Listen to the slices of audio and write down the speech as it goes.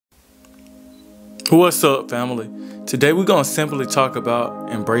What's up, family? Today we're gonna simply talk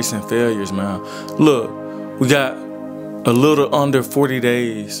about embracing failures, man. Look, we got a little under 40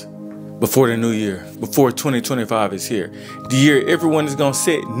 days before the new year, before 2025 is here. The year everyone is gonna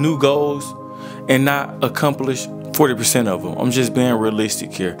set new goals and not accomplish 40% of them. I'm just being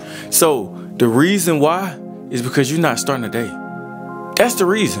realistic here. So the reason why is because you're not starting today. That's the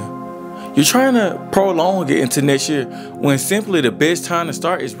reason. You're trying to prolong it into next year when simply the best time to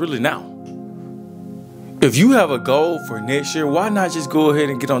start is really now. If you have a goal for next year, why not just go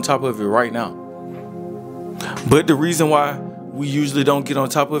ahead and get on top of it right now? But the reason why we usually don't get on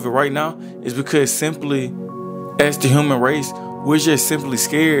top of it right now is because simply, as the human race, we're just simply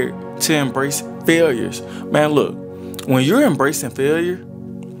scared to embrace failures. Man, look, when you're embracing failure,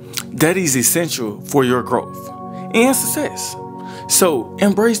 that is essential for your growth and success. So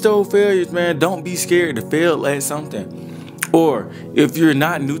embrace those failures, man. Don't be scared to fail at something. Or if you're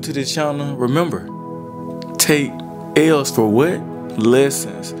not new to this channel, remember, take L's for what?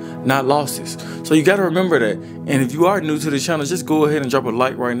 Lessons, not losses. So you got to remember that. And if you are new to the channel, just go ahead and drop a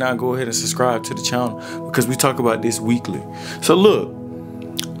like right now. Go ahead and subscribe to the channel because we talk about this weekly. So look,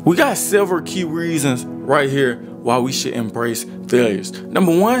 we got several key reasons right here why we should embrace failures.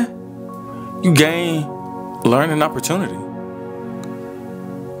 Number one, you gain learning opportunity.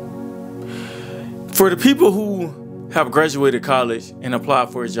 For the people who have graduated college and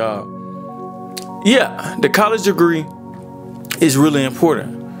applied for a job, yeah, the college degree is really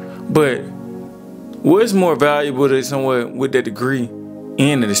important, but what's more valuable than someone with that degree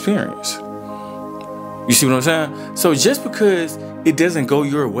and the experience? You see what I'm saying? So just because it doesn't go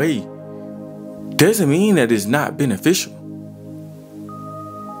your way doesn't mean that it's not beneficial.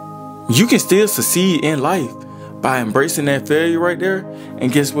 You can still succeed in life by embracing that failure right there,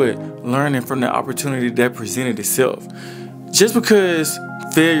 and guess what? Learning from the opportunity that presented itself. Just because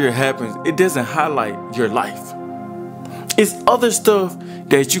failure happens, it doesn't highlight your life. It's other stuff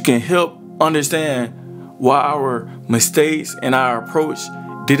that you can help understand why our mistakes and our approach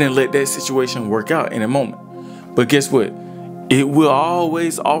didn't let that situation work out in a moment. But guess what? It will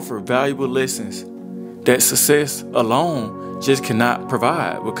always offer valuable lessons that success alone just cannot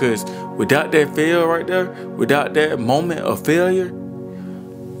provide, because without that fail right there, without that moment of failure,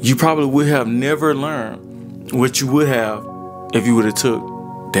 you probably would have never learned what you would have if you would have took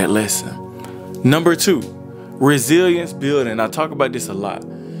that lesson. Number two, resilience building. I talk about this a lot.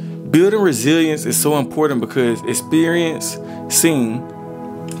 Building resilience is so important because experiencing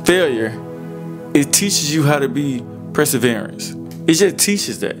failure, it teaches you how to be perseverance. It just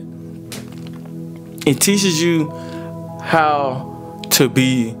teaches that. It teaches you how to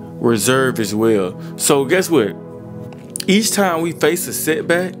be reserved as well. So guess what? Each time we face a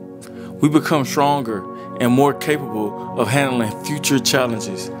setback, we become stronger and more capable of handling future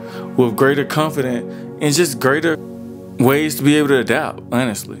challenges with greater confidence and just greater ways to be able to adapt,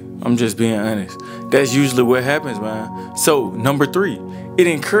 honestly. I'm just being honest. That's usually what happens, man. So number three, it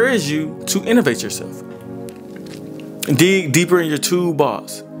encourages you to innovate yourself. Dig deeper in your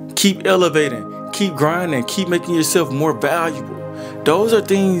toolbox. Keep elevating, keep grinding, keep making yourself more valuable. Those are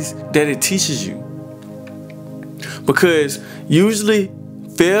things that it teaches you. Because usually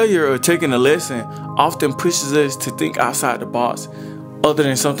failure or taking a lesson often pushes us to think outside the box, other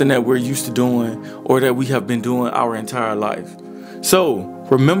than something that we're used to doing or that we have been doing our entire life. So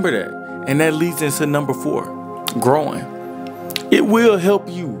remember that. And that leads into number four, growing. It will help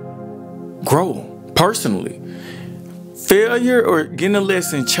you grow personally. Failure or getting a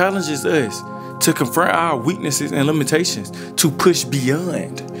lesson challenges us to confront our weaknesses and limitations, to push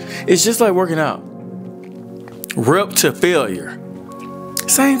beyond. It's just like working out. Rep to failure.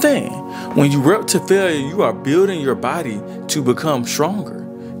 Same thing. When you rep to failure, you are building your body to become stronger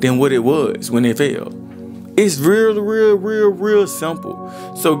than what it was when it failed. It's real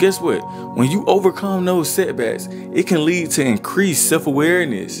simple. So guess what? When you overcome those setbacks, it can lead to increased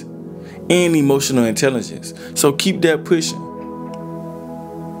self-awareness and emotional intelligence. So keep that pushing.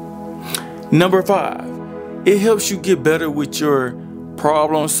 Number five, it helps you get better with your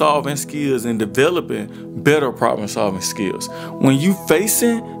problem-solving skills and developing better problem-solving skills. When you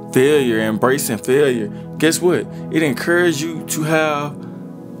facing failure, embracing failure, guess what? It encourages you to have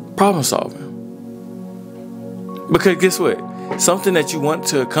problem-solving. Because guess what? Something that you want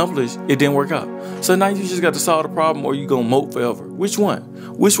to accomplish, it didn't work out. So now you just got to solve the problem, or you gonna mope forever. Which one?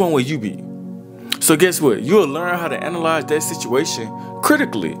 Which one will you be? So guess what? You'll learn how to analyze that situation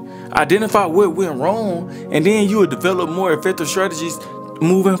critically, identify what went wrong, and then you will develop more effective strategies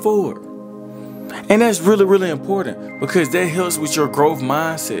moving forward. And that's really important, because that helps with your growth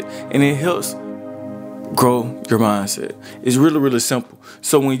mindset, and it helps grow your mindset. It's really simple.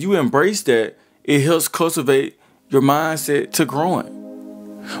 So when you embrace that, it helps cultivate your mindset to growing,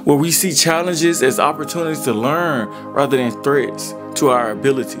 where we see challenges as opportunities to learn rather than threats to our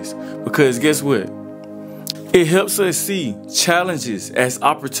abilities. Because guess what? It helps us see challenges as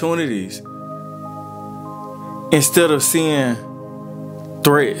opportunities instead of seeing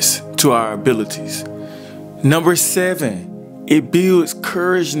threats to our abilities. Number 7, it builds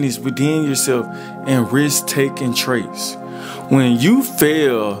courageousness within yourself and risk-taking traits. When you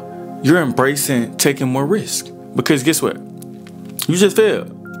fail, you're embracing taking more risk. Because guess what? You just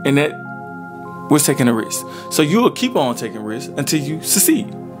failed, and that was taking a risk. So you will keep on taking risks until you succeed.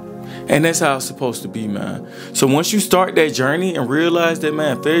 And that's how it's supposed to be, man. So once you start that journey and realize that,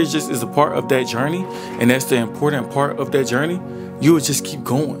 man, failure just is a part of that journey, and that's the important part of that journey, you will just keep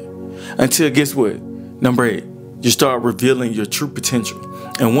going until, guess what? Number 8, you start revealing your true potential.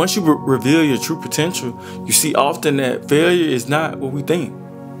 And once you reveal your true potential, you see often that failure is not what we think.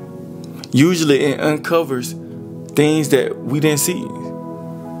 Usually it uncovers things that we didn't see.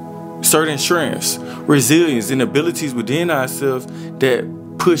 Certain strengths, resilience, and abilities within ourselves that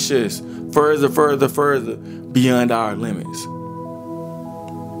push us further beyond our limits.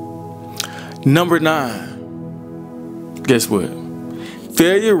 Number 9, guess what?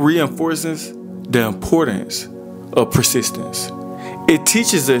 Failure reinforces the importance of persistence. It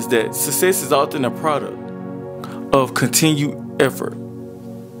teaches us that success is often a product of continued effort,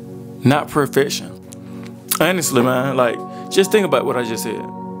 not perfection. Honestly, man, like, just think about what I just said.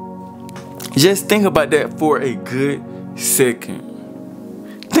 Just think about that for a good second.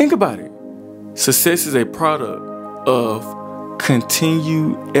 Think about it. Success is a product of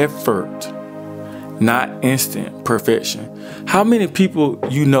continued effort, not instant perfection. How many people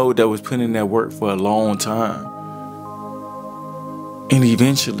you know that was putting in that work for a long time and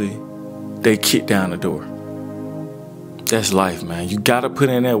eventually they kick down the door? That's life, man. You gotta put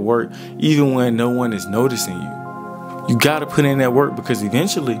in that work even when no one is noticing you. You gotta put in that work because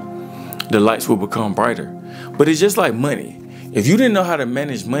eventually the lights will become brighter. But it's just like money. If you didn't know how to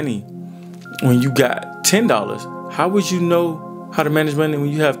manage money when you got $10, how would you know how to manage money when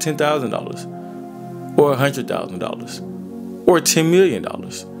you have $10,000 or $100,000 or $10 million?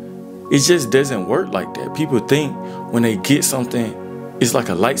 It just doesn't work like that. People think when they get something, it's like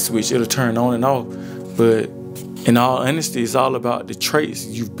a light switch, it'll turn on and off. But in all honesty, it's all about the traits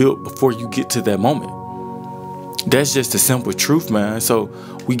you've built before you get to that moment. That's just the simple truth, man. So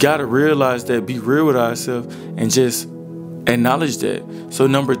we gotta realize that, be real with ourselves, and just acknowledge that. So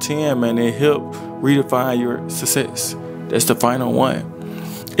number 10, man, it helps redefine your success. That's the final one.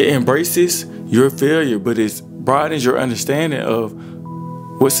 It embraces your failure, but it broadens your understanding of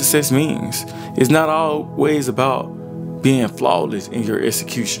what success means. It's not always about being flawless in your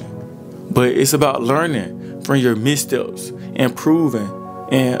execution, but it's about learning from your missteps, improving,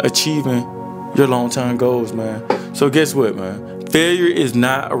 and achieving your long-term goals, man. So guess what, man? Failure is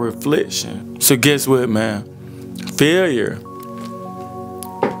not a reflection. So guess what, man? Failure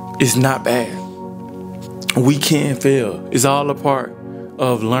is not bad. We can fail. It's all a part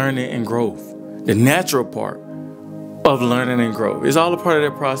of learning and growth. The natural part of learning and growth. It's all a part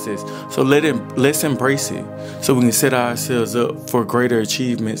of that process. So let's embrace it so we can set ourselves up for greater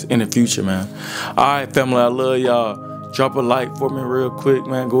achievements in the future, man. All right, family, I love y'all. Drop a like for me real quick,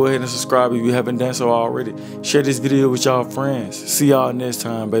 man. Go ahead and subscribe if you haven't done so already. Share this video with y'all friends. See y'all next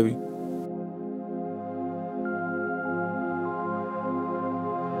time, baby.